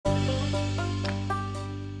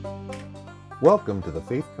Welcome to the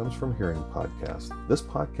Faith Comes From Hearing podcast. This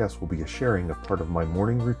podcast will be a sharing of part of my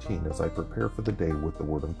morning routine as I prepare for the day with the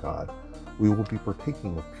Word of God. We will be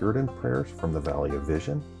partaking of Puritan prayers from the Valley of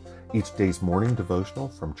Vision, each day's morning devotional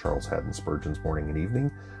from Charles Haddon Spurgeon's Morning and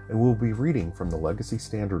Evening, and we'll be reading from the Legacy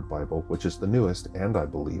Standard Bible, which is the newest and, I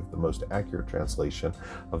believe, the most accurate translation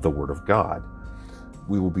of the Word of God.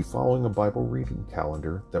 We will be following a Bible reading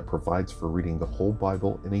calendar that provides for reading the whole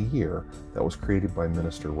Bible in a year that was created by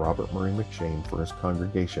Minister Robert Murray McCheyne for his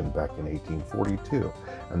congregation back in 1842,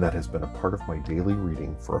 and that has been a part of my daily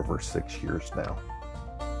reading for over 6 years now.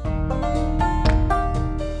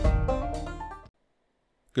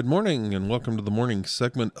 Good morning and welcome to the morning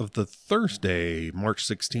segment of the Thursday, March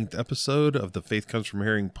 16th episode of the Faith Comes From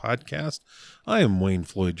Hearing podcast. I am Wayne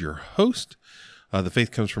Floyd, your host. The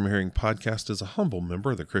Faith Comes From Hearing podcast is a humble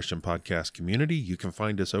member of the Christian podcast community. You can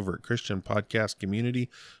find us over at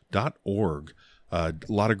christianpodcastcommunity.org. A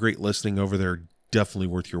lot of great listening over there, definitely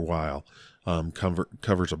worth your while.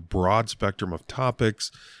 Covers a broad spectrum of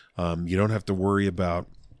topics. You don't have to worry about,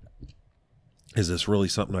 is this really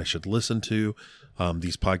something I should listen to?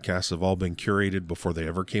 These podcasts have all been curated before they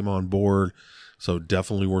ever came on board, so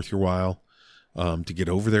definitely worth your while. To get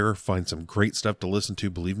over there, find some great stuff to listen to.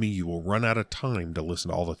 Believe me, you will run out of time to listen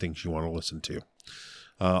to all the things you want to listen to.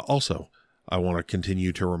 Also, I want to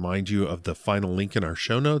continue to remind you of the final link in our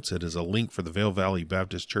show notes. It is a link for the Vail Valley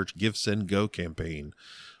Baptist Church Give, Send, Go campaign.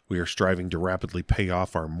 We are striving to rapidly pay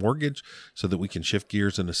off our mortgage so that we can shift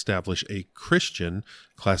gears and establish a Christian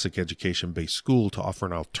classic education-based school to offer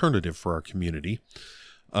an alternative for our community.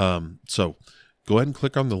 So go ahead and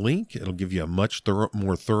click on the link. It'll give you a much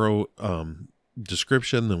more thorough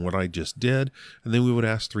description than what I just did. And then we would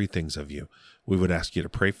ask three things of you. We would ask you to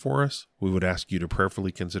pray for us. We would ask you to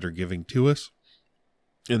prayerfully consider giving to us.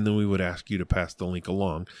 And then we would ask you to pass the link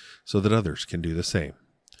along so that others can do the same.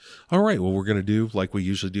 All right, well, we're going to do like we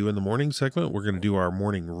usually do in the morning segment. We're going to do our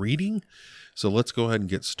morning reading. So let's go ahead and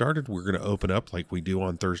get started. We're going to open up like we do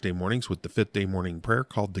on Thursday mornings with the fifth day morning prayer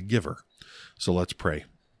called the Giver. So let's pray.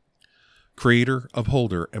 Creator,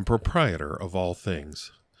 upholder, and proprietor of all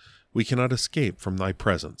things, we cannot escape from thy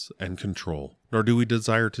presence and control, nor do we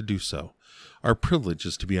desire to do so. Our privilege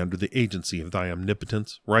is to be under the agency of thy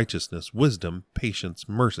omnipotence, righteousness, wisdom, patience,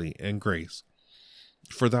 mercy, and grace.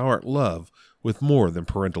 For thou art love with more than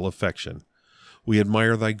parental affection. We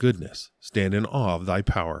admire thy goodness, stand in awe of thy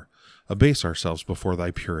power, abase ourselves before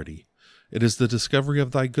thy purity. It is the discovery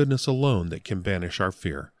of thy goodness alone that can banish our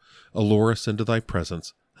fear. Allure us into thy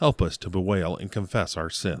presence, help us to bewail and confess our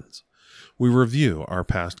sins. We review our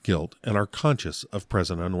past guilt and are conscious of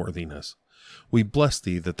present unworthiness. We bless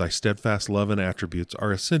thee that thy steadfast love and attributes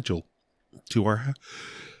are essential to our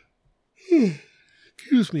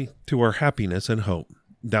to our happiness and hope.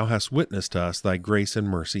 Thou hast witnessed to us thy grace and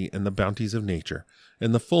mercy and the bounties of nature,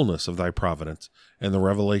 and the fullness of thy providence, and the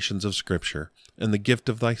revelations of Scripture, and the gift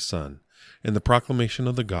of thy Son, and the proclamation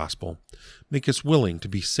of the gospel. Make us willing to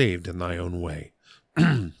be saved in thy own way,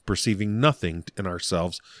 perceiving nothing in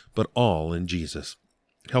ourselves, but all in Jesus.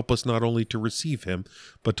 Help us not only to receive him,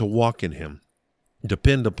 but to walk in him,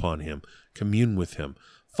 depend upon him, commune with him,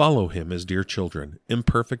 follow him as dear children,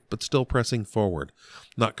 imperfect but still pressing forward,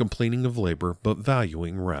 not complaining of labor, but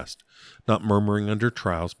valuing rest, not murmuring under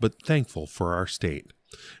trials, but thankful for our state.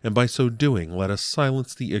 And by so doing, let us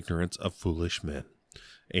silence the ignorance of foolish men.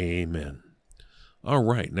 Amen. All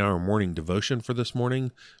right, now our morning devotion for this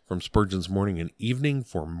morning from Spurgeon's Morning and Evening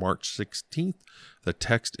for March 16th. The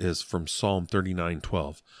text is from Psalm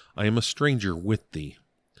 39:12. I am a stranger with thee.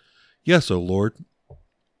 Yes, O Lord,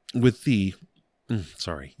 with thee.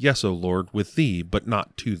 Yes, O Lord, with thee, but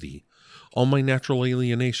not to thee. All my natural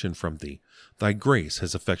alienation from thee, thy grace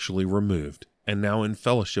has effectually removed, and now in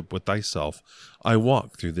fellowship with thyself, I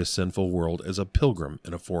walk through this sinful world as a pilgrim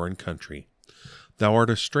in a foreign country. Thou art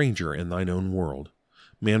a stranger in thine own world.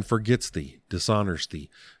 Man forgets thee, dishonors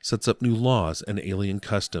thee, sets up new laws and alien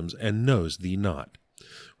customs, and knows thee not.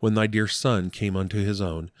 When thy dear Son came unto his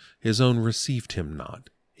own received him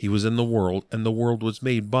not. He was in the world, and the world was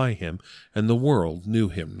made by him, and the world knew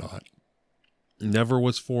him not. Never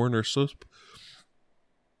was foreigner so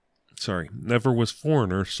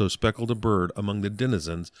speckled a bird among the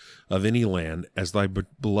denizens of any land as thy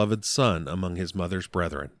beloved Son among his mother's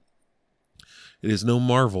brethren. It is no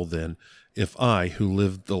marvel, then, if I, who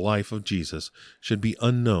lived the life of Jesus, should be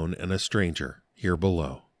unknown and a stranger here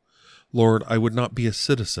below. Lord, I would not be a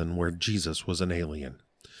citizen where Jesus was an alien.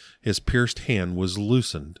 His pierced hand has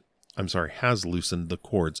loosened the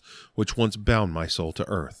cords which once bound my soul to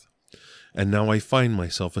earth. And now I find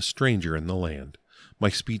myself a stranger in the land. My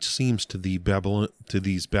speech seems to these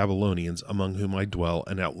Babylonians among whom I dwell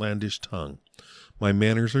an outlandish tongue. My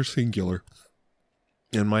manners are singular,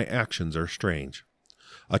 and my actions are strange.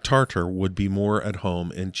 A Tartar would be more at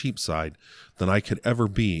home in Cheapside than I could ever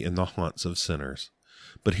be in the haunts of sinners.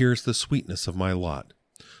 But here's the sweetness of my lot.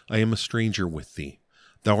 I am a stranger with thee.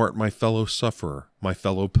 Thou art my fellow sufferer, my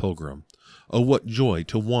fellow pilgrim. Oh, what joy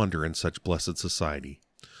to wander in such blessed society!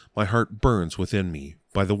 My heart burns within me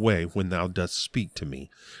by the way when thou dost speak to me,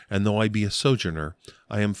 and though I be a sojourner,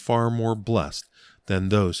 I am far more blessed than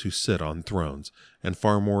those who sit on thrones, and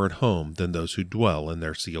far more at home than those who dwell in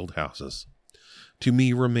their sealed houses. To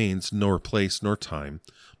me remains nor place nor time.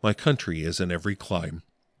 My country is in every clime.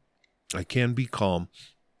 I can be calm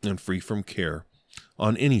and free from care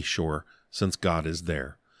on any shore, since God is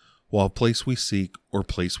there. While place we seek or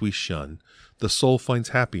place we shun, the soul finds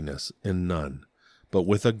happiness in none. But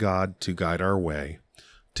with a God to guide our way,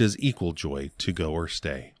 'tis equal joy to go or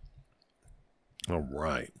stay. All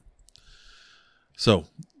right. So,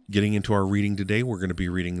 getting into our reading today, we're going to be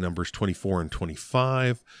reading Numbers 24 and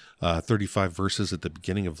 25, 35 verses at the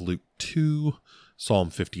beginning of Luke 2, Psalm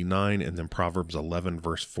 59, and then Proverbs 11,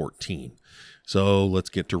 verse 14. So, let's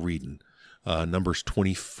get to reading. Numbers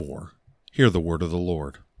 24. Hear the word of the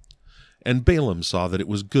Lord. And Balaam saw that it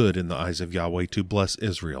was good in the eyes of Yahweh to bless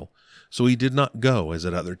Israel. So he did not go as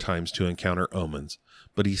at other times to encounter omens,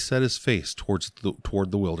 but he set his face toward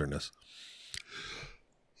the wilderness.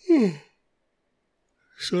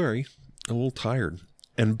 Sorry, a little tired.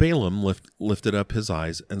 And Balaam lifted up his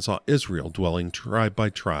eyes and saw Israel dwelling tribe by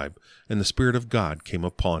tribe, and the Spirit of God came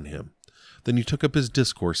upon him. Then he took up his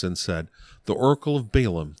discourse and said, The oracle of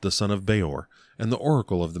Balaam, the son of Beor, and the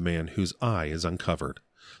oracle of the man whose eye is uncovered,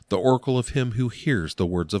 the oracle of him who hears the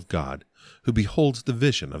words of God, who beholds the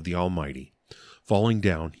vision of the Almighty, falling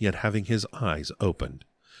down, yet having his eyes opened.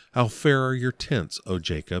 How fair are your tents, O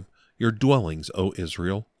Jacob, your dwellings, O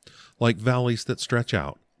Israel, like valleys that stretch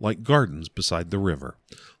out, like gardens beside the river,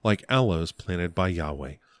 like aloes planted by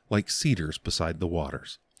Yahweh, like cedars beside the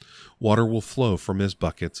waters. Water will flow from his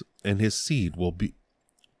buckets, and his seed will be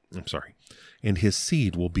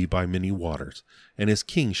by many waters, and his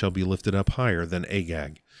king shall be lifted up higher than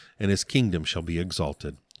Agag, and his kingdom shall be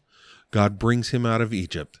exalted. God brings him out of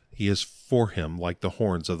Egypt. He is for him like the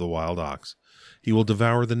horns of the wild ox. He will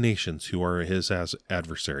devour the nations who are his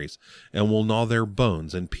adversaries, and will gnaw their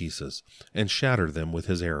bones in pieces, and shatter them with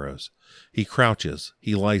his arrows. He crouches,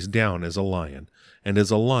 he lies down as a lion, and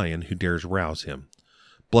as a lion who dares rouse him.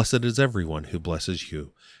 Blessed is everyone who blesses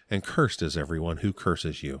you, and cursed is everyone who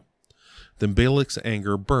curses you. Then Balak's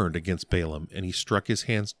anger burned against Balaam, and he struck his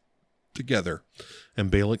hands together.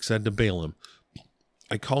 And Balak said to Balaam,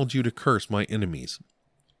 I called you to curse my enemies,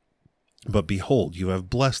 but behold, you have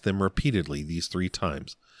blessed them repeatedly these 3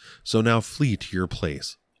 times. So now flee to your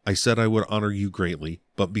place. I said I would honor you greatly,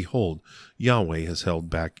 but behold, Yahweh has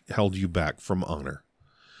held you back from honor.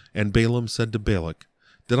 And Balaam said to Balak,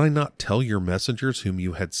 Did I not tell your messengers whom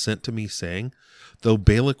you had sent to me, saying, Though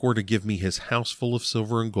Balak were to give me his house full of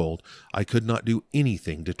silver and gold, I could not do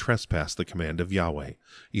anything to trespass the command of Yahweh,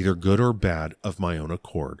 either good or bad, of my own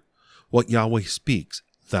accord. What Yahweh speaks,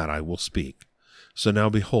 that I will speak. So now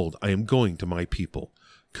behold, I am going to my people.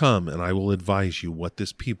 Come, and I will advise you what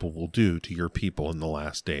this people will do to your people in the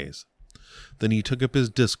last days. Then he took up his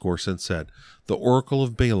discourse and said, The oracle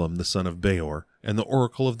of Balaam the son of Beor, and the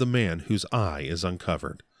oracle of the man whose eye is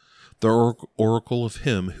uncovered. The oracle of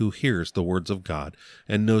him who hears the words of God,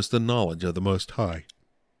 and knows the knowledge of the Most High,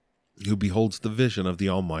 who beholds the vision of the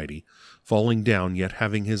Almighty, falling down, yet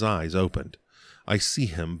having his eyes opened. I see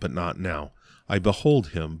him, but not now. I behold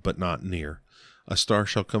him, but not near. A star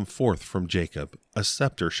shall come forth from Jacob, a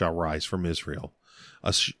scepter shall rise from Israel,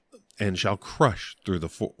 and shall crush through the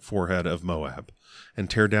forehead of Moab, and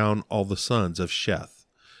tear down all the sons of Sheth.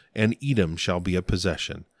 And Edom shall be a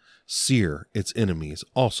possession. Seir, its enemies,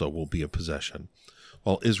 also will be a possession,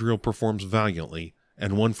 while Israel performs valiantly,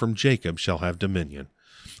 and one from Jacob shall have dominion,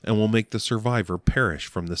 and will make the survivor perish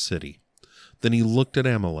from the city. Then he looked at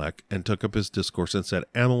Amalek, and took up his discourse, and said,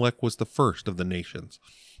 Amalek was the first of the nations,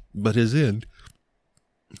 but his end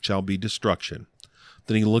shall be destruction.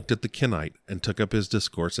 Then he looked at the Kenite, and took up his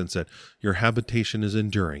discourse, and said, Your habitation is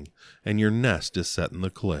enduring, and your nest is set in the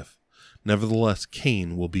cliff. Nevertheless,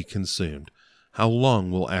 Cain will be consumed. How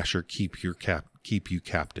long will Asher keep you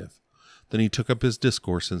captive? Then he took up his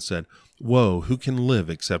discourse and said, Woe, who can live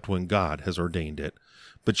except when God has ordained it?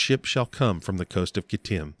 But ships shall come from the coast of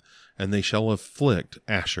Kittim, and they shall afflict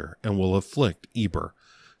Asher, and will afflict Eber.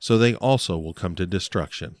 So they also will come to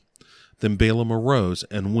destruction. Then Balaam arose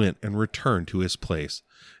and went and returned to his place,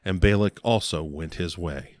 and Balak also went his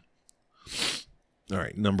way. All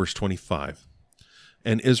right, Numbers 25.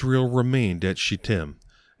 And Israel remained at Shittim,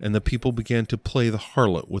 and the people began to play the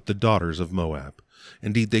harlot with the daughters of Moab.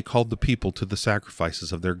 Indeed, they called the people to the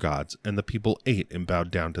sacrifices of their gods, and the people ate and bowed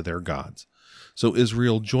down to their gods. So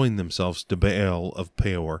Israel joined themselves to Baal of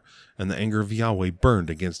Peor, and the anger of Yahweh burned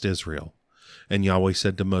against Israel. And Yahweh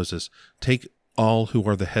said to Moses, Take all who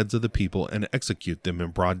are the heads of the people and execute them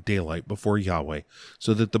in broad daylight before Yahweh,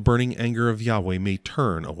 so that the burning anger of Yahweh may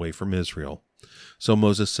turn away from Israel. So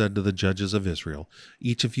Moses said to the judges of Israel,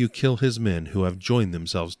 Each of you kill his men who have joined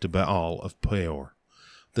themselves to Baal of Peor.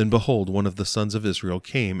 Then behold, one of the sons of Israel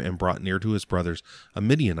came and brought near to his brothers a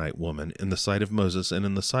Midianite woman in the sight of Moses and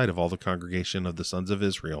in the sight of all the congregation of the sons of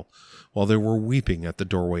Israel, while they were weeping at the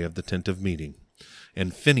doorway of the tent of meeting.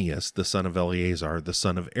 And Phinehas, the son of Eleazar, the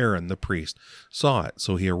son of Aaron the priest, saw it,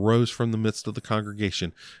 so he arose from the midst of the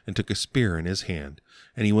congregation and took a spear in his hand.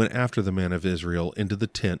 And he went after the man of Israel into the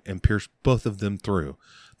tent and pierced both of them through,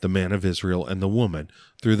 the man of Israel and the woman,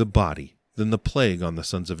 through the body. Then the plague on the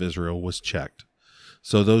sons of Israel was checked.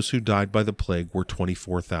 So those who died by the plague were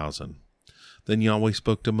 24,000. Then Yahweh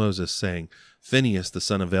spoke to Moses, saying, Phinehas, the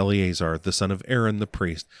son of Eleazar, the son of Aaron the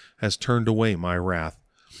priest, has turned away my wrath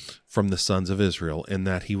from the sons of Israel, in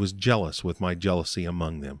that he was jealous with my jealousy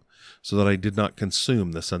among them, so that I did not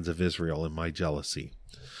consume the sons of Israel in my jealousy.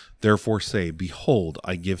 Therefore say, Behold,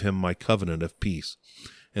 I give him my covenant of peace,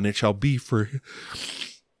 and it shall be for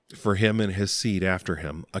him and his seed after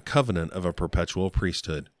him, a covenant of a perpetual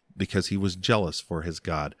priesthood, because he was jealous for his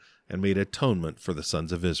God, and made atonement for the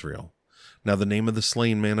sons of Israel. Now the name of the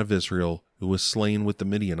slain man of Israel, who was slain with the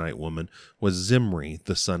Midianite woman, was Zimri,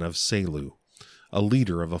 the son of Salu, a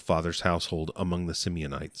leader of a father's household among the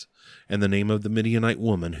Simeonites. And the name of the Midianite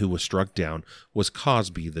woman who was struck down was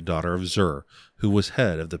Cosbi, the daughter of Zur, who was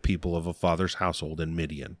head of the people of a father's household in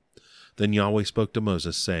Midian. Then Yahweh spoke to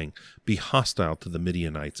Moses, saying, Be hostile to the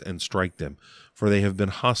Midianites and strike them, for they have been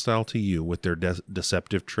hostile to you with their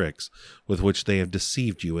deceptive tricks, with which they have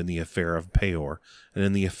deceived you in the affair of Peor, and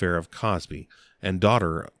in the affair of Cosbi, and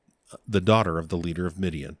the daughter of the leader of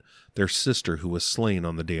Midian, their sister who was slain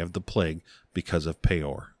on the day of the plague because of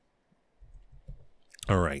Peor.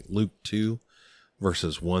 All right, Luke 2,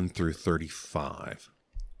 verses 1 through 35.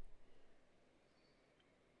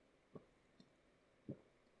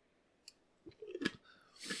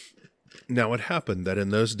 Now it happened that in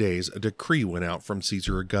those days a decree went out from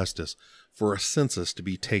Caesar Augustus for a census to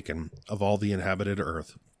be taken of all the inhabited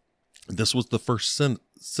earth. This was the first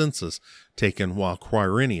census taken while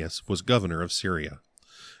Quirinius was governor of Syria.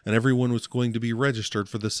 And everyone was going to be registered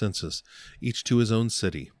for the census, each to his own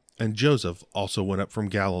city. And Joseph also went up from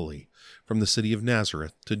Galilee, from the city of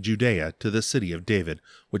Nazareth to Judea, to the city of David,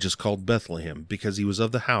 which is called Bethlehem, because he was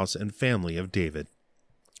of the house and family of David,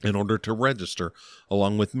 in order to register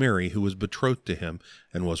along with Mary, who was betrothed to him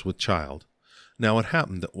and was with child. Now it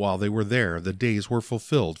happened that while they were there, the days were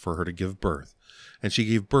fulfilled for her to give birth. And she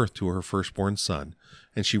gave birth to her firstborn son,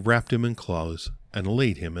 and she wrapped him in clothes, and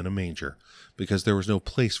laid him in a manger, because there was no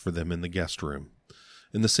place for them in the guest room.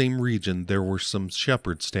 In the same region there were some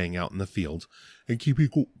shepherds staying out in the fields, and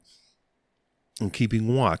keeping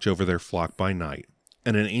watch over their flock by night.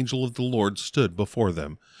 And an angel of the Lord stood before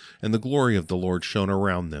them, and the glory of the Lord shone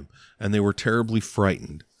around them, and they were terribly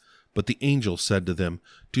frightened. But the angel said to them,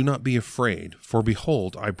 Do not be afraid, for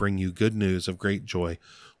behold, I bring you good news of great joy,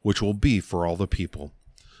 which will be for all the people.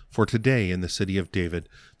 For today in the city of David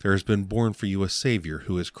there has been born for you a Savior,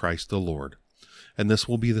 who is Christ the Lord. And this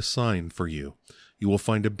will be the sign for you. You will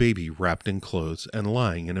find a baby wrapped in clothes and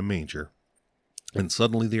lying in a manger. And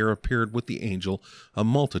suddenly there appeared with the angel a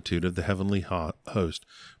multitude of the heavenly host,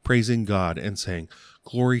 praising God and saying,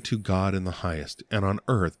 Glory to God in the highest, and on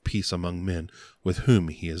earth peace among men with whom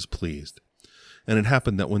he is pleased. And it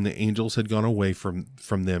happened that when the angels had gone away from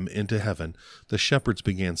them into heaven, the shepherds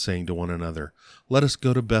began saying to one another, Let us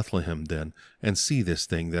go to Bethlehem then, and see this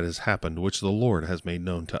thing that has happened, which the Lord has made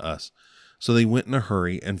known to us. So they went in a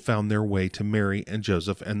hurry and found their way to Mary and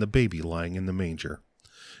Joseph and the baby lying in the manger.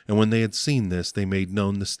 And when they had seen this, they made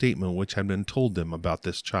known the statement which had been told them about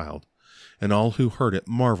this child. And all who heard it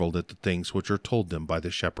marveled at the things which were told them by the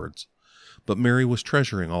shepherds. But Mary was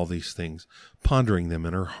treasuring all these things, pondering them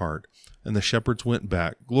in her heart. And the shepherds went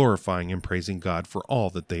back, glorifying and praising God for all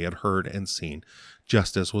that they had heard and seen,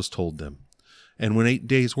 just as was told them. And when 8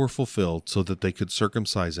 days were fulfilled, so that they could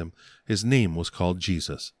circumcise him, his name was called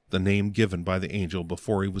Jesus, the name given by the angel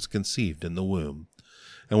before he was conceived in the womb.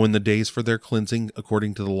 And when the days for their cleansing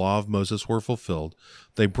according to the law of Moses were fulfilled,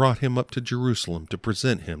 they brought him up to Jerusalem to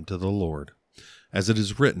present him to the Lord. As it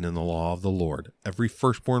is written in the law of the Lord, every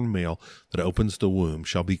firstborn male that opens the womb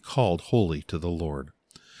shall be called holy to the Lord.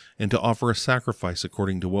 and to offer a sacrifice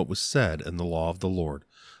according to what was said in the law of the Lord,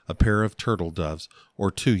 a pair of turtle doves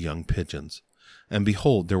or 2 young pigeons. And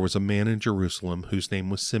behold, there was a man in Jerusalem whose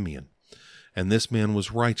name was Simeon. And this man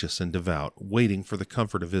was righteous and devout, waiting for the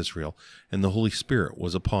comfort of Israel, and the Holy Spirit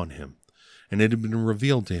was upon him. And it had been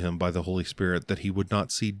revealed to him by the Holy Spirit that he would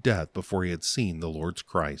not see death before he had seen the Lord's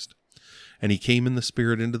Christ. And he came in the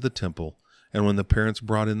Spirit into the temple, and when the parents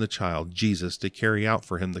brought in the child, Jesus, to carry out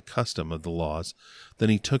for him the custom of the laws, then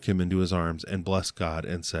he took him into his arms and blessed God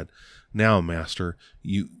and said, Now, Master,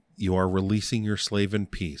 you are releasing your slave in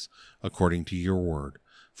peace, according to your word.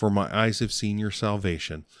 For my eyes have seen your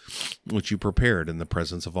salvation, which you prepared in the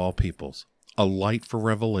presence of all peoples, a light for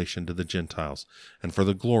revelation to the Gentiles, and for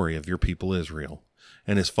the glory of your people Israel.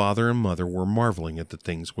 And his father and mother were marveling at the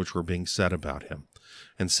things which were being said about him.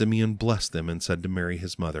 And Simeon blessed them and said to Mary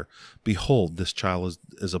his mother, Behold, this child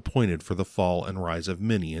is appointed for the fall and rise of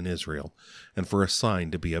many in Israel, and for a sign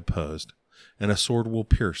to be opposed. And a sword will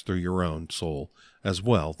pierce through your own soul, as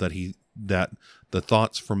well that the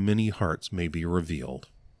thoughts from many hearts may be revealed.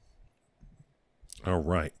 All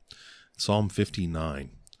right, Psalm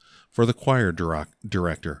 59. For the choir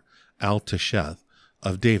director, Al-Tasheth,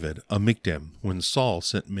 of David, a miktam, when Saul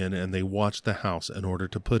sent men and they watched the house in order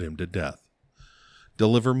to put him to death.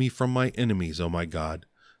 Deliver me from my enemies, O my God.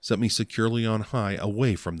 Set me securely on high,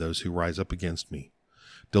 away from those who rise up against me.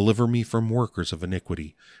 Deliver me from workers of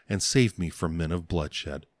iniquity, and save me from men of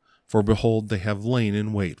bloodshed. For behold, they have lain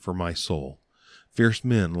in wait for my soul. Fierce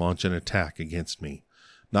men launch an attack against me.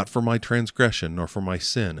 Not for my transgression, nor for my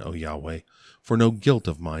sin, O Yahweh. For no guilt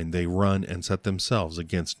of mine they run and set themselves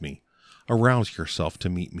against me. Arouse yourself to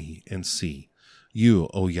meet me, and see. You,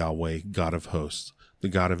 O Yahweh, God of hosts, the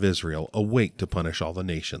God of Israel, awake to punish all the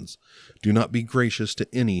nations. Do not be gracious to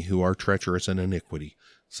any who are treacherous in iniquity.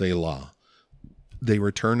 Selah. They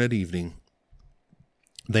return at evening.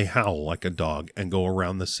 They howl like a dog and go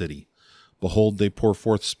around the city. Behold, they pour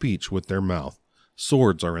forth speech with their mouth.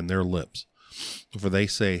 Swords are in their lips. For they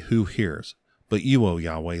say, Who hears? But you, O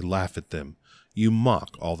Yahweh, laugh at them. You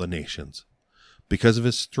mock all the nations. Because of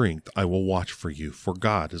his strength I will watch for you, for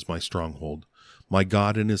God is my stronghold. My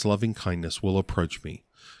God in his loving kindness will approach me.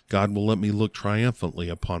 God will let me look triumphantly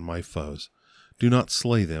upon my foes. Do not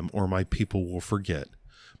slay them, or my people will forget.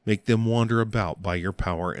 Make them wander about by your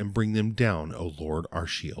power, and bring them down, O Lord, our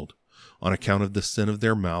shield. On account of the sin of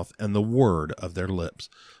their mouth and the word of their lips,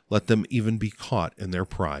 let them even be caught in their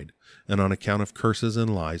pride, and on account of curses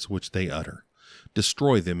and lies which they utter.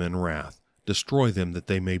 Destroy them in wrath. Destroy them that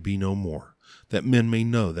they may be no more, that men may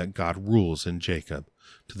know that God rules in Jacob,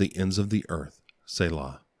 to the ends of the earth.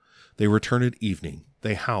 Selah. They return at evening.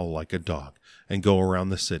 They howl like a dog, and go around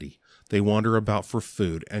the city. They wander about for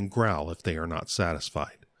food, and growl if they are not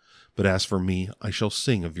satisfied. But as for me, I shall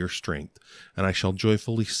sing of your strength, and I shall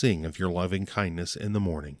joyfully sing of your loving kindness in the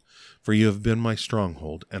morning. For you have been my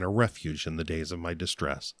stronghold, and a refuge in the days of my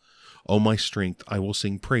distress. O my strength, I will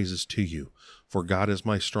sing praises to you, for God is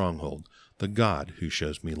my stronghold, the God who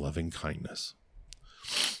shows me loving kindness.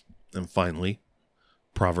 And finally,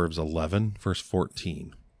 Proverbs 11, verse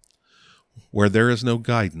 14. Where there is no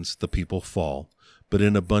guidance, the people fall, but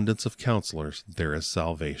in abundance of counselors there is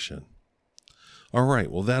salvation. All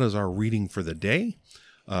right, well, that is our reading for the day.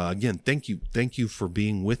 Again, thank you for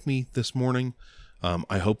being with me this morning.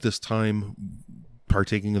 I hope this time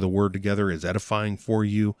partaking of the word together is edifying for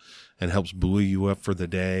you and helps buoy you up for the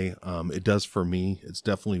day. It does for me. It's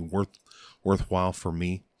definitely worthwhile for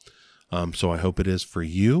me. So I hope it is for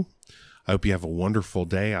you. I hope you have a wonderful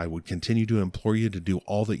day. I would continue to implore you to do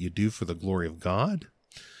all that you do for the glory of God.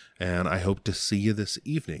 And I hope to see you this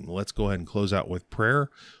evening. Let's go ahead and close out with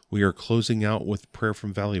prayer. We are closing out with prayer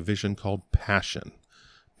from Valley of Vision called Passion.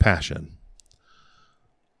 Passion.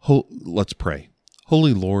 Let's pray.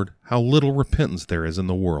 Holy Lord, how little repentance there is in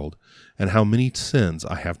the world, and how many sins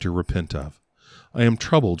I have to repent of. I am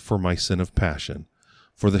troubled for my sin of passion,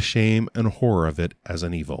 for the shame and horror of it as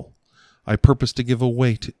an evil. I purpose to give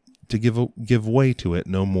way to it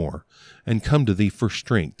no more, and come to thee for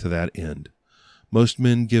strength to that end. Most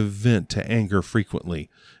men give vent to anger frequently,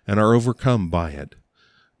 and are overcome by it,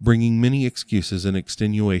 bringing many excuses and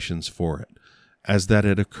extenuations for it, as that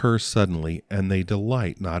it occurs suddenly, and they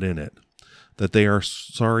delight not in it, that they are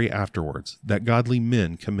sorry afterwards, that godly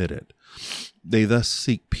men commit it. They thus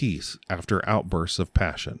seek peace after outbursts of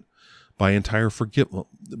passion, by entire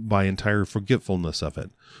forgetfulness of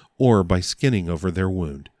it, or by skinning over their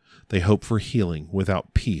wound. They hope for healing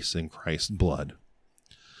without peace in Christ's blood.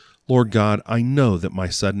 Lord God, I know that my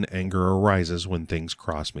sudden anger arises when things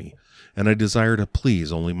cross me, and I desire to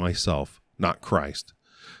please only myself, not Christ.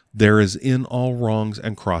 There is in all wrongs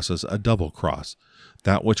and crosses a double cross,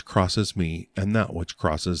 that which crosses me and that which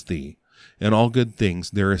crosses thee. In all good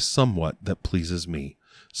things there is somewhat that pleases me,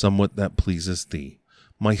 somewhat that pleases thee.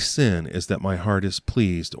 My sin is that my heart is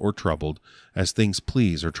pleased or troubled, as things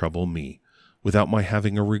please or trouble me, without my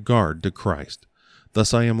having a regard to Christ.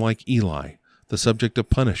 Thus I am like Eli, the subject of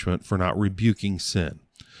punishment for not rebuking sin,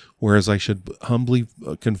 whereas I should humbly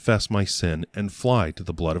confess my sin and fly to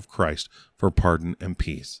the blood of Christ for pardon and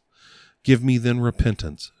peace. Give me then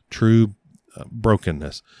repentance, true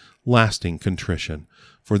brokenness, lasting contrition,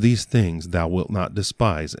 for these things thou wilt not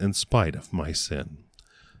despise in spite of my sin.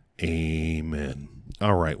 Amen.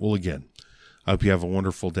 All right, well, again, I hope you have a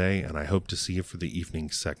wonderful day, and I hope to see you for the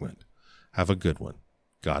evening segment. Have a good one.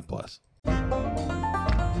 God bless.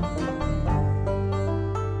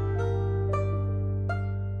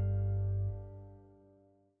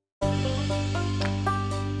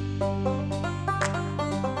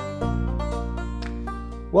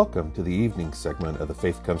 Welcome to the evening segment of the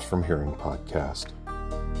Faith Comes From Hearing podcast.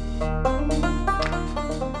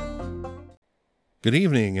 Good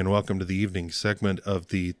evening, and welcome to the evening segment of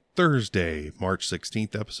the Thursday, March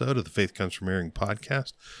 16th episode of the Faith Comes From Hearing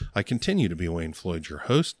podcast. I continue to be Wayne Floyd, your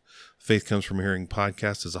host. Faith Comes From Hearing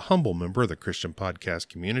podcast is a humble member of the Christian podcast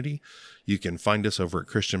community. You can find us over at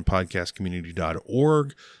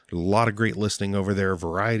christianpodcastcommunity.org. A lot of great listening over there,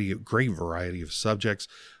 great variety of subjects.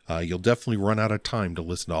 You'll definitely run out of time to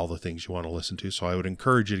listen to all the things you want to listen to, so I would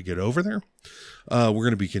encourage you to get over there. We're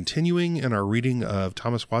going to be continuing in our reading of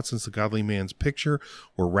Thomas Watson's The Godly Man's Picture.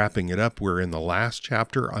 We're wrapping it up. We're in the last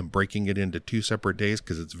chapter. I'm breaking it into 2 separate days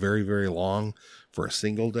because it's very, very long for a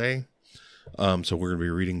single day. So we're going to be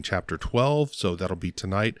reading chapter 12, so that'll be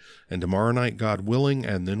tonight and tomorrow night, God willing,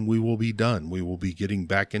 and then we will be done. We will be getting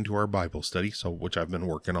back into our Bible study, which I've been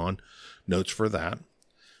working on notes for that.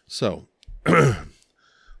 So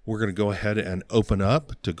we're going to go ahead and open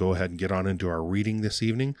up to go ahead and get on into our reading this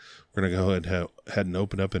evening. We're going to go ahead and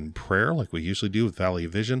open up in prayer like we usually do with Valley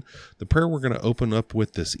of Vision. The prayer we're going to open up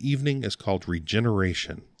with this evening is called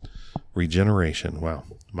Regeneration. Regeneration. Wow,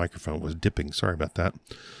 the microphone was dipping. Sorry about that.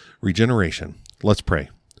 Regeneration. Let's pray.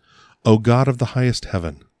 O God of the highest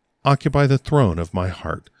heaven, occupy the throne of my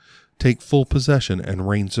heart. Take full possession and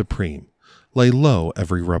reign supreme. Lay low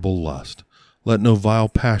every rebel lust. Let no vile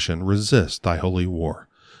passion resist thy holy war.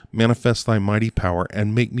 Manifest thy mighty power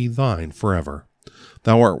and make me thine forever.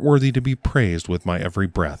 Thou art worthy to be praised with my every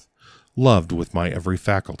breath, loved with my every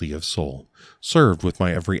faculty of soul, served with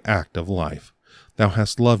my every act of life. Thou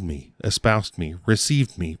hast loved me, espoused me,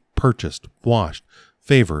 received me, purchased, washed,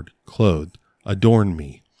 favored, clothed, adorned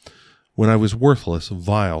me. When I was worthless,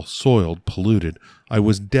 vile, soiled, polluted, I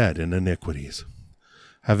was dead in iniquities.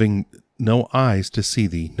 Having no eyes to see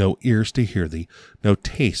thee, no ears to hear thee, no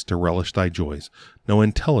taste to relish thy joys, no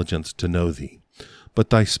intelligence to know thee. But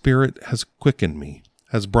thy Spirit has quickened me,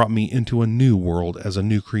 has brought me into a new world as a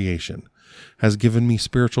new creation, has given me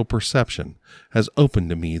spiritual perception, has opened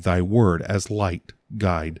to me thy word as light,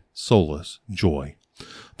 guide, solace, joy.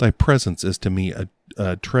 Thy presence is to me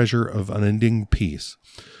a treasure of unending peace.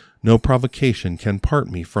 No provocation can part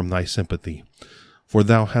me from thy sympathy, for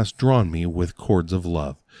thou hast drawn me with cords of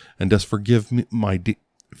love, and dost forgive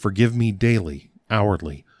me daily,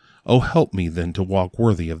 hourly. O help me then to walk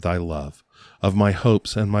worthy of thy love, of my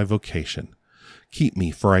hopes and my vocation. Keep me,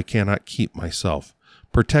 for I cannot keep myself.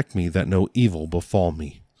 Protect me that no evil befall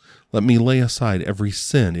me. Let me lay aside every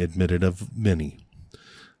sin admitted of many.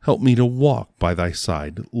 Help me to walk by thy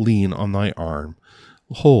side, lean on thy arm,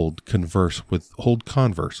 hold converse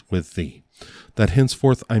with thee, that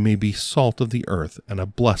henceforth I may be salt of the earth and a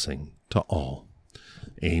blessing to all.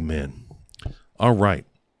 Amen. All right.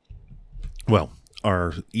 Well,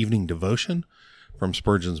 our evening devotion from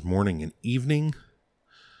Spurgeon's Morning and Evening.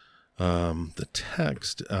 The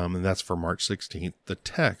text, and that's for March 16th. The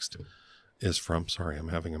text is from, sorry, I'm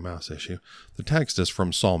having a mouse issue. The text is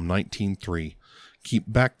from Psalm 19:3. Keep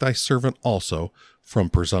back thy servant also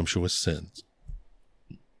from presumptuous sins.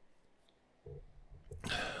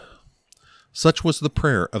 Such was the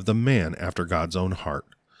prayer of the man after God's own heart.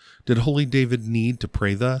 Did holy David need to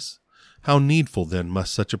pray thus? How needful then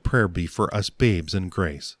must such a prayer be for us babes in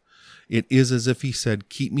grace. It is as if he said,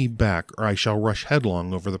 keep me back, or I shall rush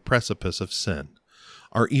headlong over the precipice of sin.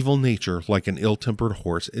 Our evil nature, like an ill-tempered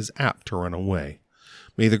horse, is apt to run away.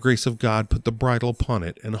 May the grace of God put the bridle upon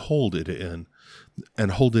it and hold it in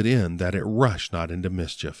that it rush not into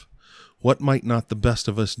mischief. What might not the best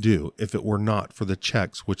of us do if it were not for the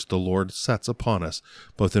checks which the Lord sets upon us,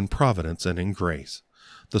 both in providence and in grace?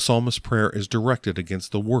 The psalmist's prayer is directed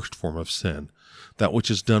against the worst form of sin, that which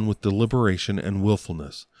is done with deliberation and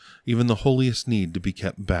willfulness. Even the holiest need to be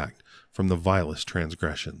kept back from the vilest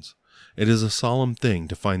transgressions. It is a solemn thing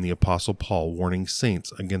to find the Apostle Paul warning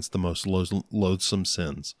saints against the most loathsome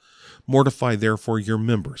sins. Mortify therefore your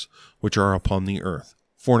members which are upon the earth: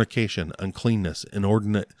 fornication, uncleanness,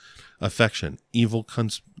 inordinate affection, evil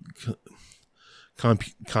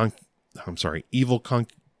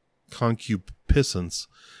concupiscence,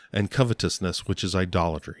 and covetousness, which is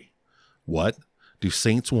idolatry. What? Do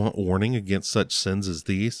saints want warning against such sins as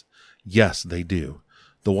these? Yes, they do.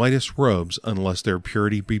 The whitest robes, unless their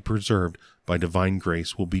purity be preserved by divine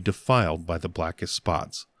grace, will be defiled by the blackest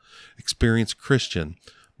spots. Experienced Christian,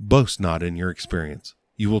 boast not in your experience.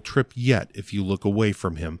 You will trip yet if you look away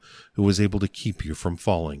from him who is able to keep you from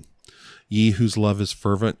falling. Ye whose love is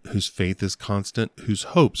fervent, whose faith is constant, whose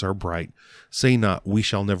hopes are bright, say not, we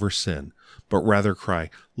shall never sin, but rather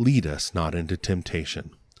cry, lead us not into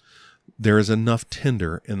temptation. There is enough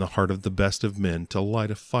tinder in the heart of the best of men to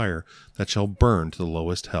light a fire that shall burn to the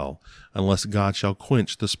lowest hell, unless God shall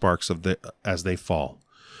quench the sparks as they fall.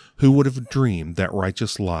 Who would have dreamed that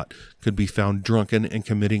righteous Lot could be found drunken and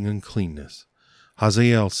committing uncleanness?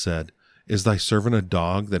 Hazael said, Is thy servant a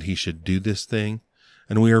dog that he should do this thing?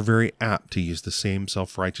 And we are very apt to use the same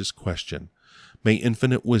self-righteous question. May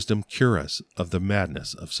infinite wisdom cure us of the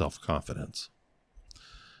madness of self-confidence.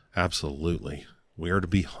 Absolutely. We are to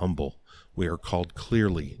be humble. We are called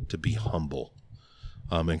clearly to be humble.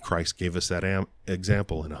 And Christ gave us that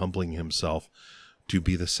example in humbling himself to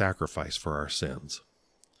be the sacrifice for our sins.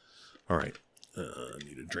 All right. I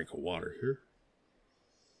need a drink of water here.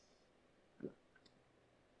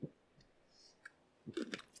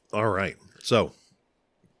 All right. So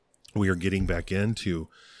we are getting back into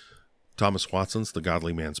Thomas Watson's The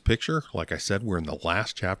Godly Man's Picture. Like I said, we're in the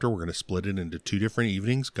last chapter. We're going to split it into 2 different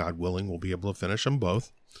evenings. God willing, we'll be able to finish them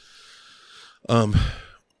both. And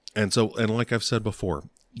like I've said before,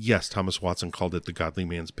 yes, Thomas Watson called it The Godly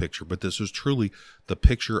Man's Picture, but this was truly the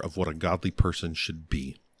picture of what a godly person should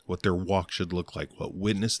be, what their walk should look like, what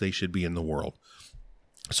witness they should be in the world.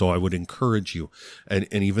 So I would encourage you, and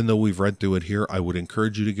even though we've read through it here, I would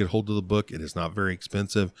encourage you to get hold of the book. It is not very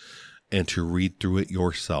expensive, and to read through it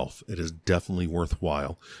yourself. It is definitely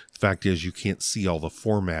worthwhile. The fact is, you can't see all the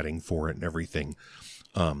formatting for it and everything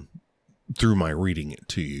through my reading it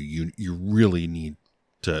to you. You really need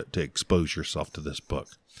to expose yourself to this book.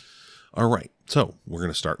 All right, so we're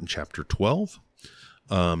going to start in chapter 12.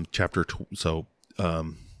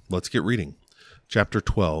 Let's get reading. Chapter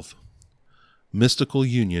 12. Mystical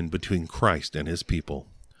union between Christ and his people.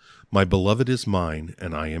 My beloved is mine,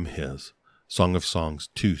 and I am his. Song of Songs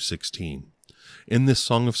 2:16. In this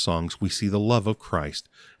Song of Songs, we see the love of Christ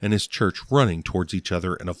and his church running towards each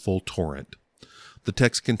other in a full torrent. The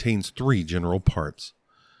text contains 3 general parts.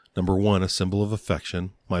 Number 1, a symbol of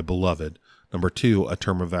affection, my beloved. Number 2, a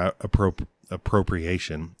term of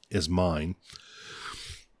appropriation, is mine.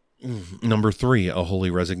 Number 3, a holy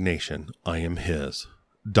resignation, I am his.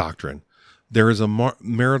 Doctrine. There is a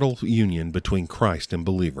marital union between Christ and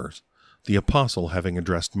believers. The apostle, having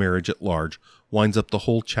addressed marriage at large, winds up the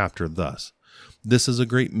whole chapter thus. This is a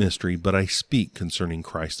great mystery, but I speak concerning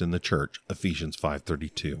Christ and the church. Ephesians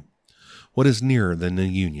 5:32. What is nearer than the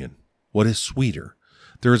union? What is sweeter?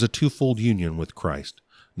 There is a twofold union with Christ.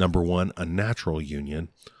 Number 1, a natural union.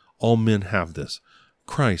 All men have this,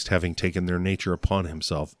 Christ having taken their nature upon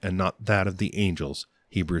himself, and not that of the angels.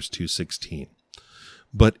 Hebrews 2:16.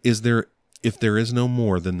 But if there is no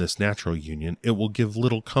more than this natural union, it will give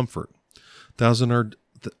little comfort. Thousands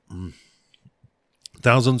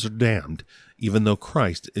are damned, even though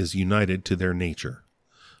Christ is united to their nature.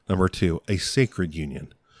 Number 2, a sacred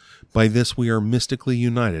union. By this we are mystically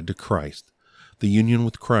united to Christ. The union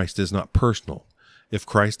with Christ is not personal. If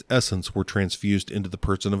Christ's essence were transfused into the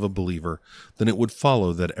person of a believer, then it would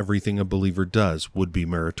follow that everything a believer does would be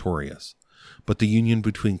meritorious. But the union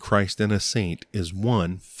between Christ and a saint is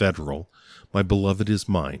one, federal. My beloved is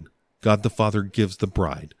mine. God the Father gives the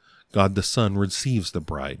bride. God the Son receives the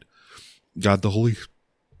bride. God the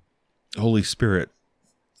Holy Spirit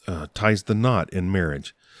ties the knot in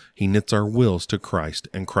marriage. He knits our wills to Christ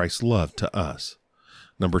and Christ's love to us.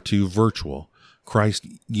 Number 2, virtual. Christ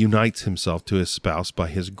unites himself to his spouse by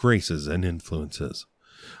his graces and influences.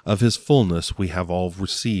 Of his fullness we have all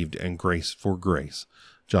received, and grace for grace.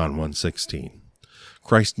 John 1:16.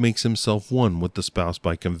 Christ makes himself one with the spouse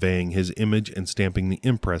by conveying his image and stamping the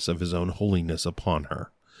impress of his own holiness upon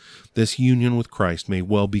her. This union with Christ may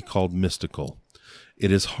well be called mystical.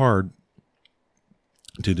 It is hard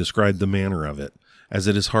to describe the manner of it, as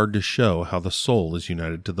it is hard to show how the soul is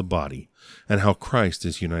united to the body, and how Christ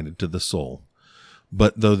is united to the soul.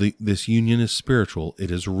 But though this union is spiritual, it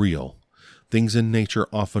is real. Things in nature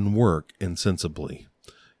often work insensibly.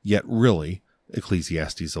 Yet really,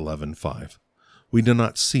 Ecclesiastes 11:5. We do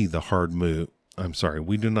not see the hand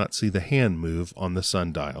move on the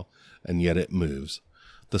sundial, and yet it moves.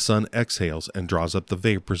 The sun exhales and draws up the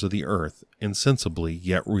vapors of the earth, insensibly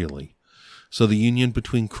yet really. So the union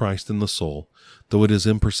between Christ and the soul, though it is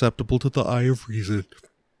imperceptible to the eye of reason,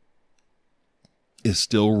 is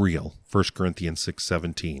still real. 1 Corinthians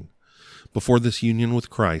 6:17. Before this union with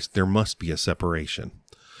Christ, there must be a separation.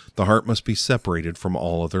 The heart must be separated from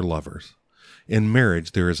all other lovers. In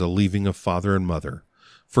marriage, there is a leaving of father and mother.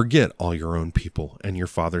 Forget all your own people and your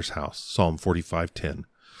father's house. Psalm 45:10.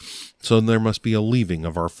 So there must be a leaving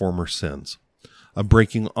of our former sins, a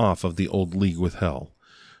breaking off of the old league with hell,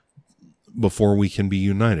 before we can be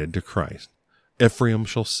united to Christ. Ephraim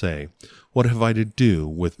shall say, "What have I to do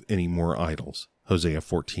with any more idols?" Hosea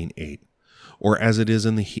 14:8. Or as it is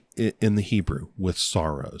in the Hebrew, with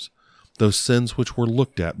sorrows. Those sins which were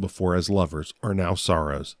looked at before as lovers are now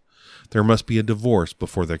sorrows. There must be a divorce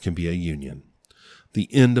before there can be a union.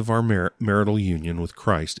 The end of our marital union with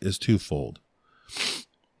Christ is twofold.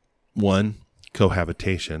 1.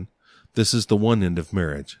 Cohabitation. This is the one end of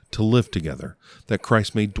marriage, to live together, that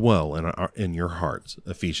Christ may dwell in your hearts.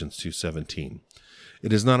 Ephesians 2:17.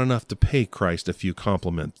 It is not enough to pay Christ a few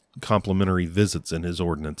complimentary visits in his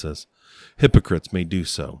ordinances. Hypocrites may do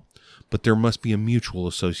so, but there must be a mutual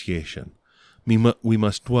association. We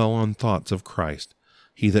must dwell on thoughts of Christ,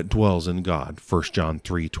 he that dwells in God. 1 John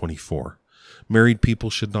 3:24. Married people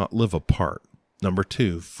should not live apart.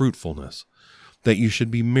 2. Fruitfulness. That you should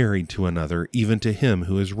be married to another, even to him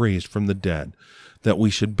who is raised from the dead, that we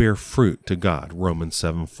should bear fruit to God. Romans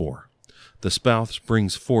 7:4. The spouse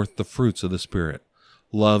brings forth the fruits of the Spirit: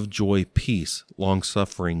 love, joy, peace,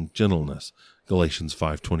 long-suffering, gentleness. Galatians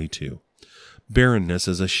 5:22. Barrenness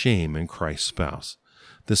is a shame in Christ's spouse.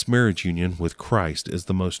 This marriage union with Christ is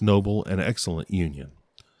the most noble and excellent union.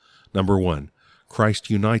 1. Christ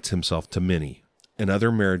unites himself to many. In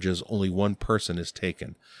other marriages, only one person is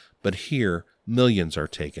taken, but here millions are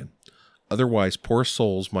taken. Otherwise, poor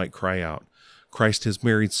souls might cry out, "Christ has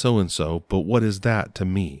married so-and-so, but what is that to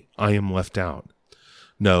me? I am left out."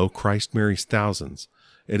 No, Christ marries thousands.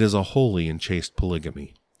 It is a holy and chaste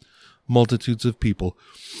polygamy. Multitudes of people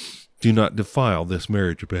do not defile this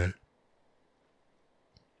marriage bed.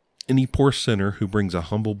 Any poor sinner who brings a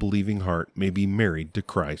humble believing heart may be married to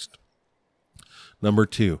Christ.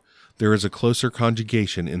 2. There is a closer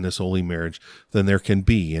conjugation in this holy marriage than there can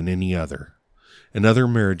be in any other. In other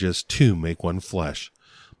marriages, two make one flesh,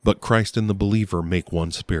 but Christ and the believer make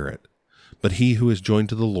one spirit. But he who is joined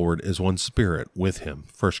to the Lord is one spirit with him.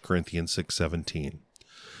 1 Corinthians 6:17.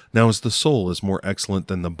 Now as the soul is more excellent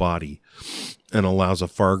than the body and allows a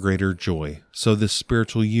far greater joy, so this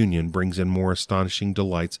spiritual union brings in more astonishing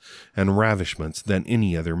delights and ravishments than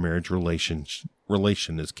any other marriage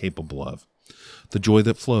relation is capable of. The joy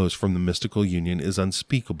that flows from the mystical union is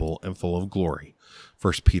unspeakable and full of glory.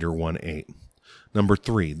 1 Peter 1:8.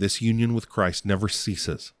 3. This union with Christ never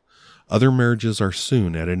ceases. Other marriages are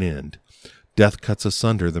soon at an end. Death cuts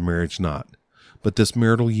asunder the marriage knot, but this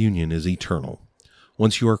marital union is eternal.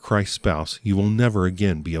 Once you are Christ's spouse, you will never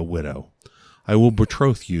again be a widow. I will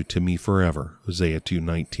betroth you to me forever. Hosea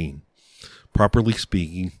 2:19. Properly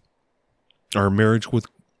speaking, our marriage with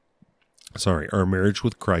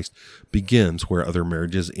Christ begins where other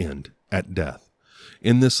marriages end, at death.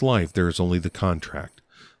 In this life, there is only the contract.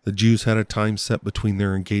 The Jews had a time set between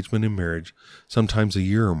their engagement and marriage, sometimes a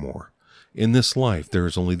year or more. In this life, there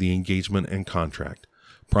is only the engagement and contract.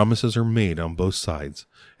 Promises are made on both sides,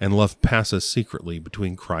 and love passes secretly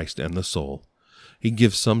between Christ and the soul. He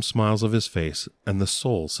gives some smiles of his face, and the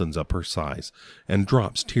soul sends up her sighs, and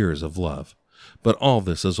drops tears of love. But all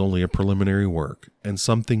this is only a preliminary work, and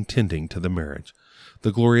something tending to the marriage.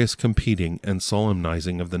 The glorious competing and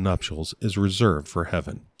solemnizing of the nuptials is reserved for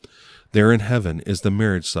heaven. There in heaven is the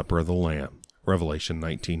marriage supper of the Lamb, Revelation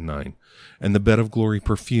 19:9, and the bed of glory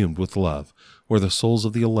perfumed with love, where the souls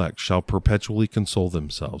of the elect shall perpetually console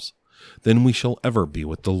themselves. Then we shall ever be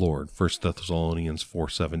with the Lord, 1 Thessalonians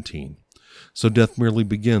 4:17. So death merely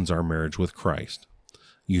begins our marriage with Christ.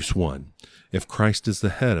 Use 1. If Christ is the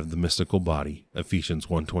head of the mystical body, Ephesians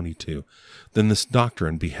 1:22, then this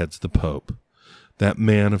doctrine beheads the Pope, that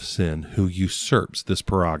man of sin who usurps this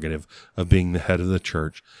prerogative of being the head of the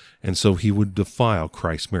church, and so he would defile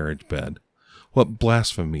Christ's marriage bed. What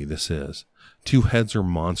blasphemy this is! 2 heads are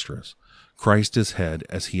monstrous. Christ is head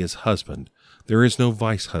as he is husband. There is no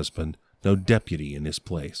vice husband, no deputy in his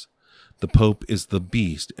place. The Pope is the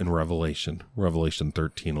beast in Revelation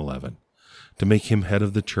 13:11. To make him head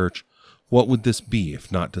of the church, what would this be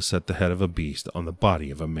if not to set the head of a beast on the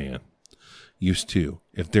body of a man? Use 2.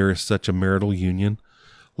 If there is such a marital union,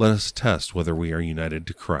 let us test whether we are united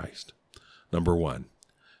to Christ. Number 1.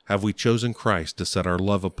 Have we chosen Christ to set our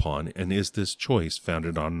love upon, and is this choice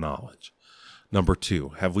founded on knowledge? Number 2.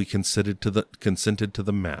 Have we consented to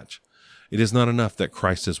the match? It is not enough that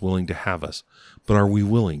Christ is willing to have us, but are we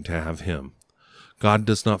willing to have him? God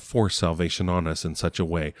does not force salvation on us in such a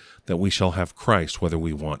way that we shall have Christ whether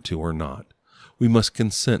we want to or not. We must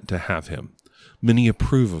consent to have him. Many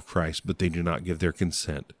approve of Christ, but they do not give their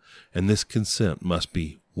consent, and this consent must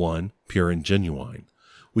be 1. Pure and genuine.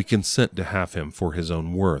 We consent to have him for his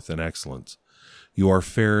own worth and excellence. You are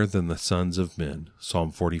fairer than the sons of men,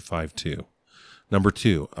 Psalm 45:2. Number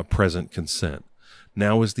 2, a present consent.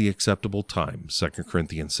 Now is the acceptable time, 2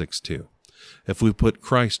 Corinthians 6:2. If we put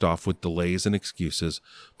Christ off with delays and excuses,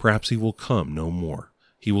 perhaps he will come no more.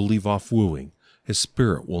 He will leave off wooing. His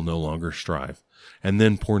spirit will no longer strive. And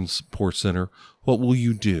then, poor sinner, what will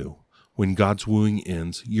you do? When God's wooing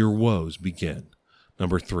ends, your woes begin.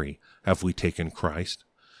 Number 3, have we taken Christ?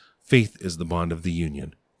 Faith is the bond of the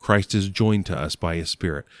union. Christ is joined to us by his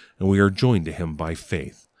Spirit, and we are joined to him by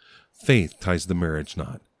faith. Faith ties the marriage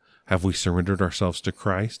knot. Have we surrendered ourselves to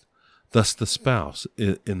Christ? Thus the spouse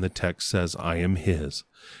in the text says, I am his,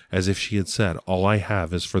 as if she had said, all I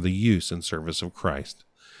have is for the use and service of Christ.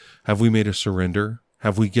 Have we made a surrender?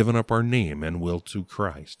 Have we given up our name and will to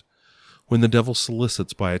Christ? When the devil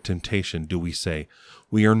solicits by a temptation, do we say,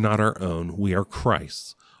 we are not our own, we are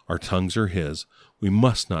Christ's. Our tongues are his. We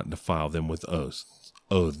must not defile them with oaths.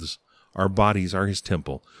 Our bodies are his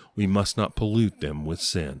temple. We must not pollute them with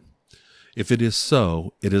sin. If it is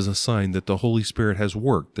so, it is a sign that the Holy Spirit has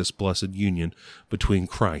worked this blessed union between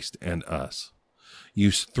Christ and us.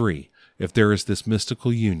 Use 3. If there is this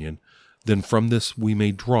mystical union, then from this we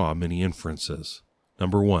may draw many inferences.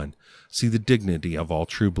 Number 1. See the dignity of all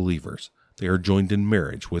true believers. They are joined in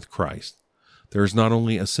marriage with Christ. There is not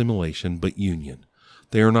only assimilation, but union.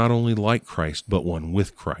 They are not only like Christ, but one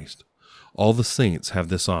with Christ. All the saints have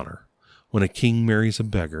this honor. When a king marries a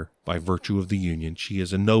beggar, by virtue of the union, she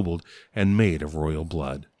is ennobled and made of royal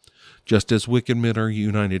blood. Just as wicked men are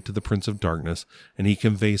united to the prince of darkness, and he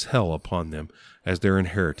conveys hell upon them as their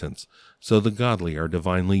inheritance, so the godly are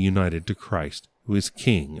divinely united to Christ, who is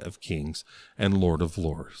King of kings and Lord of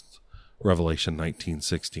lords. Revelation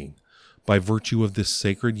 19:16. By virtue of this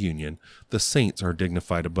sacred union, the saints are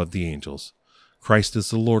dignified above the angels. Christ is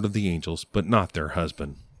the Lord of the angels, but not their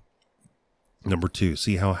husband. Number 2,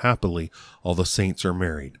 see how happily all the saints are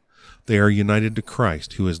married. They are united to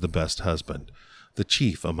Christ, who is the best husband, the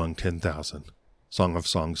chief among 10,000. Song of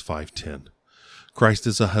Songs 5:10. Christ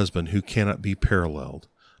is a husband who cannot be paralleled.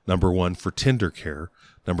 Number 1, for tender care.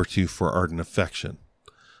 Number 2, for ardent affection.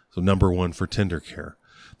 So number 1, for tender care.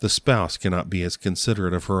 The spouse cannot be as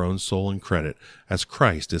considerate of her own soul and credit as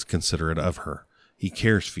Christ is considerate of her. He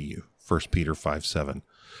cares for you. 1 Peter 5:7.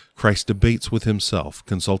 Christ debates with himself,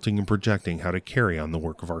 consulting and projecting how to carry on the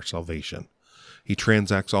work of our salvation. He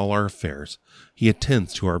transacts all our affairs. He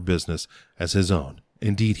attends to our business as his own.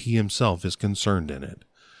 Indeed, he himself is concerned in it.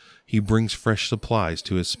 He brings fresh supplies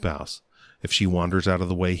to his spouse. If she wanders out of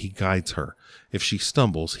the way, he guides her. If she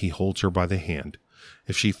stumbles, he holds her by the hand.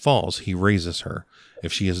 If she falls, he raises her.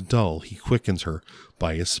 If she is dull, he quickens her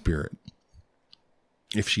by his Spirit.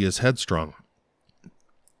 If she is headstrong,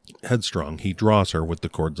 he draws her with the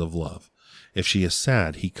cords of love. If she is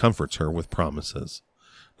sad, he comforts her with promises.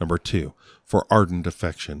 Number 2, for ardent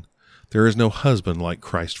affection. There is no husband like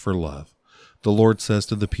Christ for love. The Lord says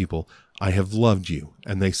to the people, I have loved you.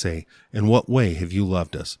 And they say, in what way have you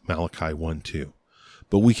loved us? Malachi 1:2.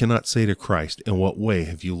 But we cannot say to Christ, in what way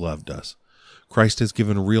have you loved us? Christ has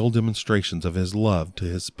given real demonstrations of his love to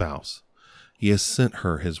his spouse. He has sent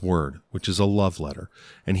her his word, which is a love letter,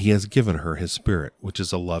 and he has given her his Spirit, which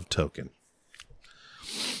is a love token.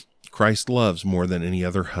 Christ loves more than any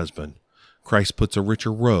other husband. Christ puts a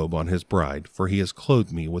richer robe on his bride, for he has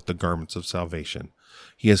clothed me with the garments of salvation.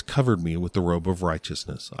 He has covered me with the robe of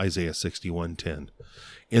righteousness. Isaiah 61:10.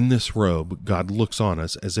 In this robe, God looks on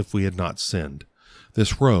us as if we had not sinned.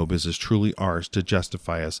 This robe is as truly ours to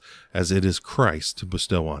justify us as it is Christ's to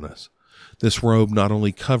bestow on us. This robe not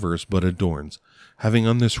only covers, but adorns. Having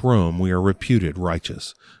on this robe, we are reputed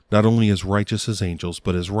righteous, not only as righteous as angels,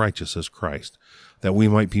 but as righteous as Christ, that we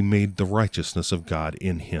might be made the righteousness of God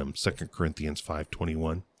in him. 2 Corinthians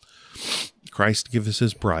 5:21. Christ gives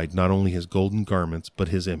his bride not only his golden garments, but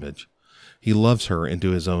his image. He loves her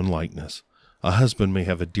into his own likeness. A husband may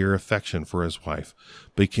have a dear affection for his wife,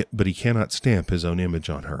 but he cannot stamp his own image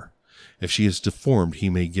on her. If she is deformed, he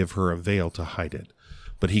may give her a veil to hide it,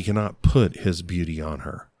 but he cannot put his beauty on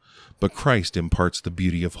her. But Christ imparts the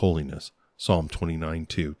beauty of holiness, Psalm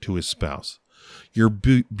 29:2, to his spouse. Your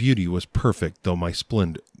beauty was perfect through my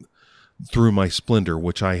splendor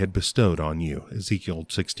which I had bestowed on you, Ezekiel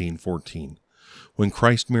 16:14. When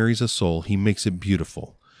Christ marries a soul, he makes it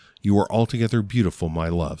beautiful. You are altogether beautiful, my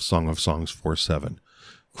love, Song of Songs 4:7.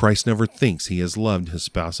 Christ never thinks he has loved his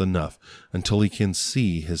spouse enough until he can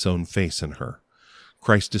see his own face in her.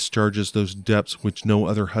 Christ discharges those debts which no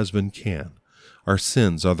other husband can. Our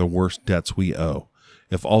sins are the worst debts we owe.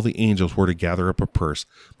 If all the angels were to gather up a purse,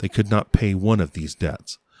 they could not pay one of these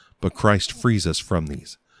debts. But Christ frees us from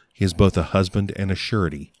these. He is both a husband and a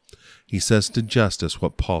surety. He says to justice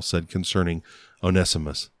what Paul said concerning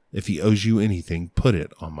Onesimus, if he owes you anything, put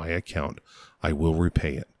it on my account. I will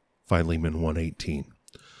repay it. Philemon 1:18.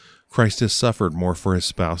 Christ has suffered more for his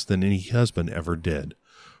spouse than any husband ever did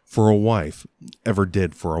for a wife.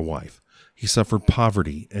 He suffered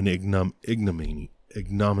poverty and ignominy.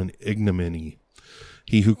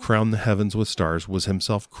 He who crowned the heavens with stars was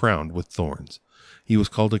himself crowned with thorns. He was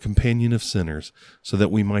called a companion of sinners, so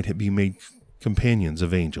that we might be made companions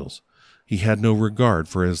of angels. He had no regard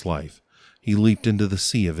for his life. He leaped into the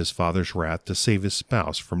sea of his Father's wrath to save his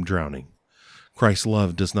spouse from drowning. Christ's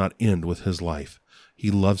love does not end with his life. He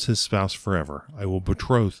loves his spouse forever. I will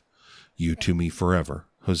betroth you to me forever,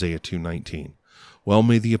 Hosea 2:19. Well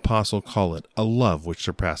may the apostle call it a love which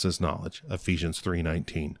surpasses knowledge, Ephesians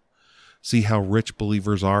 3:19. See how rich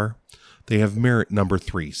believers are? They have merit. Number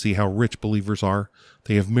 3, see how rich believers are?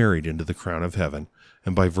 They have married into the crown of heaven,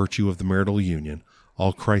 and by virtue of the marital union,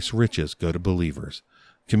 all Christ's riches go to believers.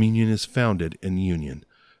 Communion is founded in union.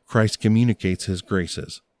 Christ communicates his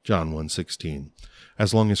graces, John 1:16.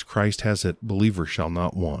 As long as Christ has it, believers shall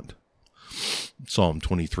not want, Psalm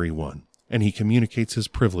 23:1. And he communicates his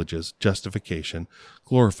privileges, justification,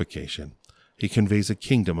 glorification. He conveys a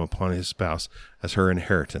kingdom upon his spouse as her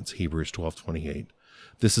inheritance, Hebrews 12:28.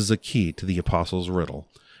 This is a key to the apostles' riddle,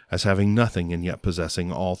 as having nothing and yet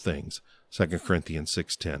possessing all things, 2 Corinthians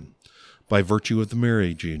 6:10. By virtue of the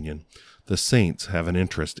marriage union, the saints have an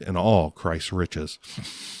interest in all Christ's riches.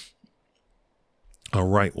 All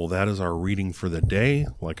right, well, that is our reading for the day.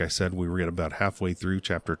 Like I said, we read about halfway through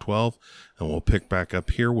chapter 12, and we'll pick back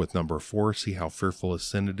up here with number 4, see how fearful a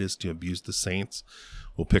sin it is to abuse the saints.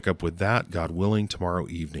 We'll pick up with that, God willing, tomorrow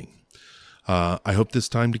evening. I hope this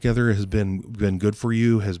time together has been good for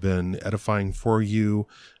you, has been edifying for you,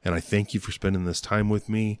 and I thank you for spending this time with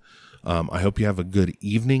me. I hope you have a good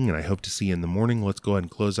evening, and I hope to see you in the morning. Let's go ahead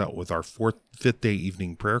and close out with our fifth day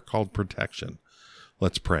evening prayer called Protection.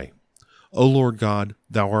 Let's pray. O Lord God,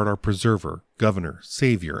 thou art our preserver, governor,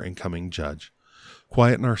 savior, and coming judge.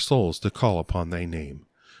 Quieten our souls to call upon thy name.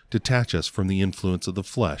 Detach us from the influence of the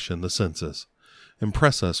flesh and the senses.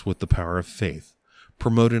 Impress us with the power of faith.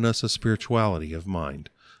 Promote in us a spirituality of mind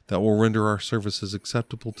that will render our services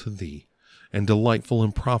acceptable to thee and delightful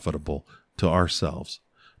and profitable to ourselves.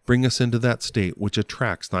 Bring us into that state which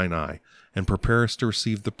attracts thine eye and prepare us to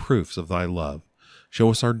receive the proofs of thy love.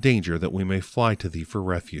 Show us our danger that we may fly to thee for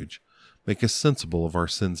refuge. Make us sensible of our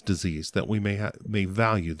sin's disease, that we may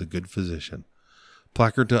value the good physician.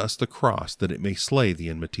 Placard to us the cross, that it may slay the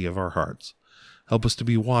enmity of our hearts. Help us to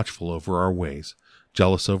be watchful over our ways,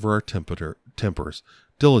 jealous over our tempers,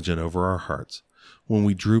 diligent over our hearts. When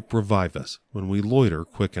we droop, revive us. When we loiter,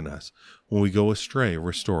 quicken us. When we go astray,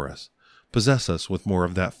 restore us. Possess us with more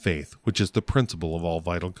of that faith, which is the principle of all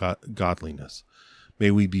vital godliness.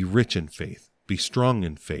 May we be rich in faith, be strong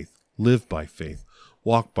in faith, live by faith,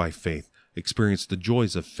 walk by faith, experience the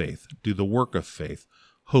joys of faith, do the work of faith,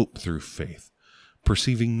 hope through faith.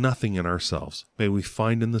 Perceiving nothing in ourselves, may we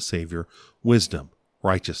find in the Savior wisdom,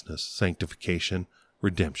 righteousness, sanctification,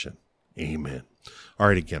 redemption. Amen. All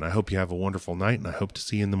right, again, I hope you have a wonderful night, and I hope to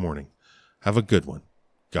see you in the morning. Have a good one.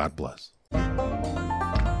 God bless.